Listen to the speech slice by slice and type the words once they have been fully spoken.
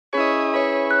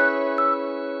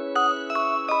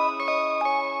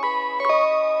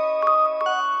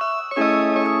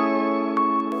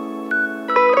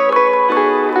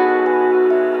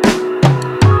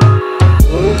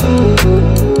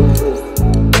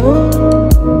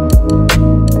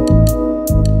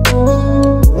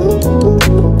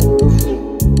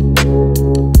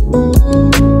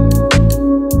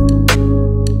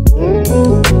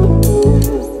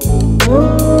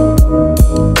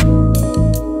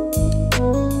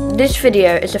This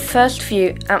video is the first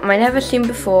view at my never seen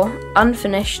before,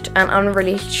 unfinished and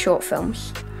unreleased short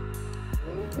films.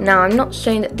 Now, I'm not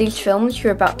saying that these films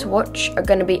you're about to watch are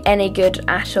going to be any good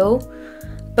at all,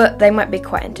 but they might be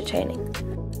quite entertaining.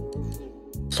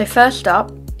 So first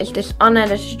up is this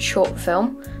unedited short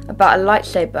film about a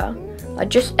lightsaber. I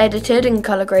just edited and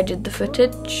colour graded the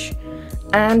footage,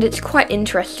 and it's quite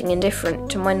interesting and different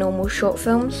to my normal short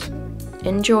films.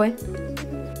 Enjoy!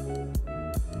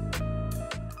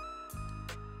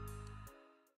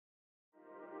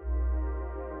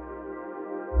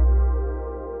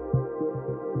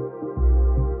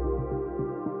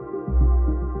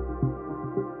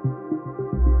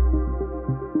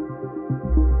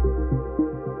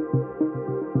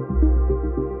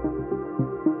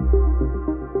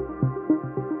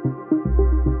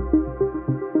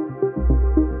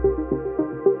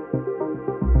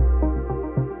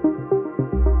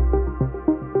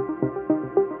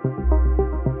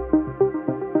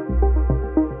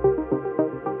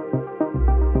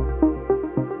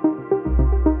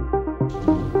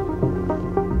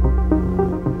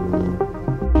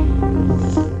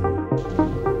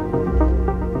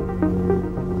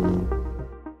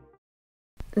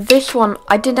 This one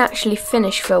I didn't actually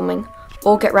finish filming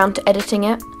or get round to editing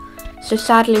it, so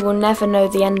sadly we'll never know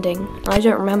the ending, and I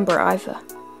don't remember it either.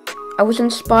 I was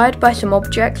inspired by some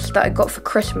objects that I got for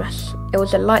Christmas. It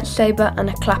was a lightsaber and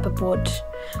a clapperboard,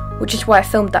 which is why I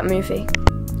filmed that movie.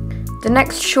 The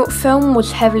next short film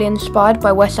was heavily inspired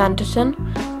by Wes Anderson,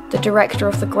 the director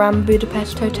of the Grand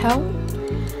Budapest Hotel.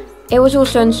 It was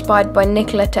also inspired by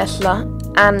Nikola Tesla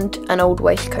and an old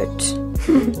waistcoat.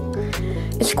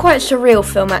 It's quite a surreal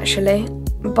film actually,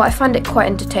 but I find it quite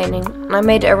entertaining, and I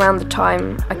made it around the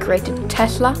time I created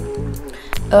Tesla.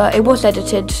 It was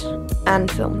edited and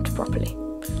filmed properly,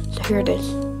 so here it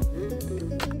is.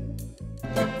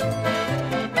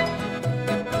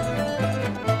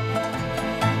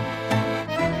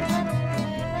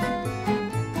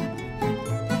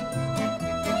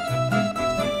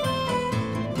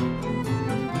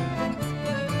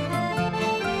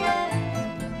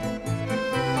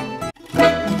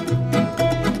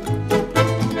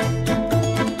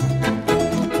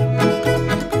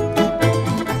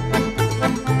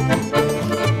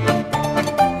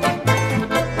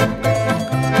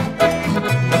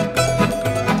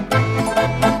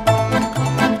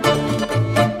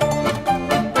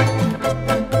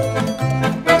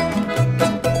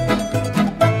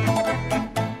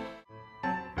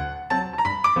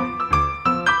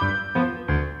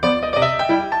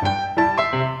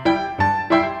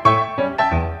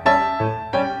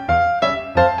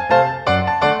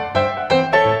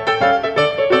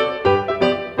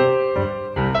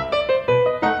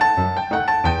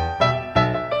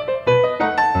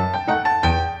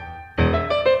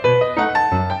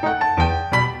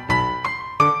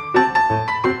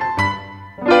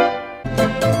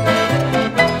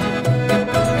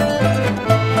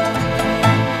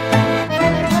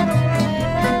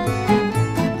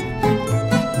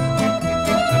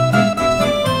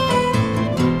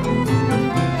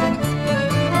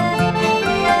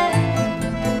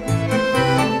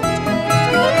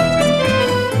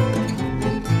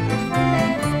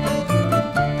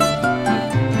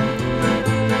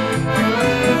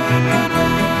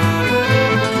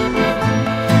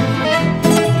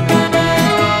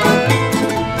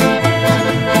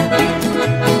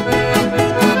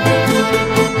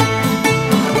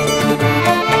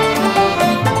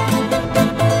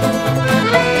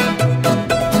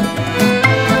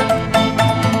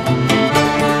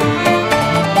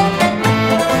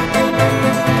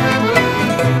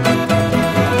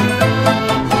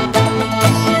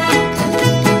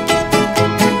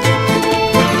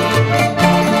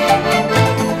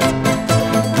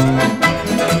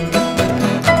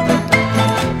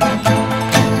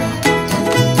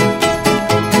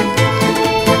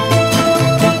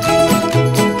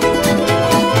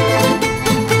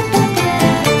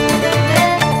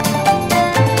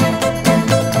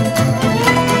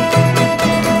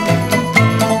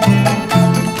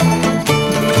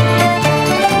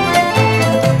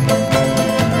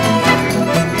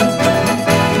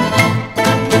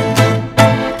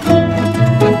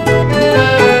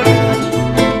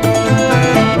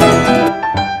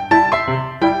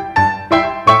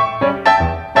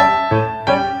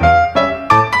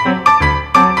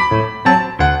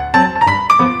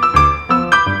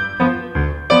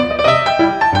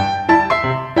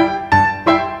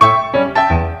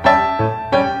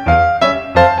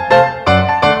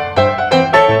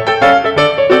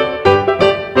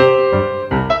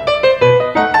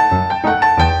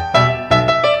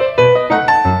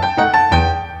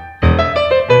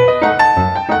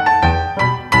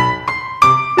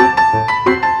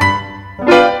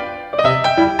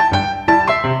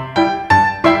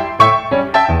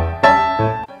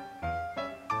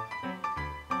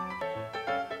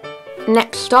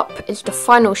 is the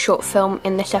final short film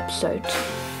in this episode,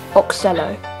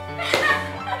 Oxello.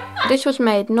 This was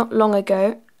made not long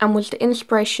ago and was the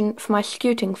inspiration for my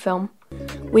scouting film.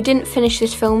 We didn't finish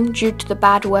this film due to the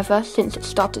bad weather since it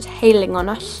started hailing on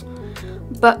us,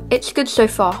 but it's good so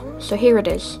far, so here it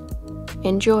is.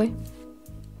 Enjoy.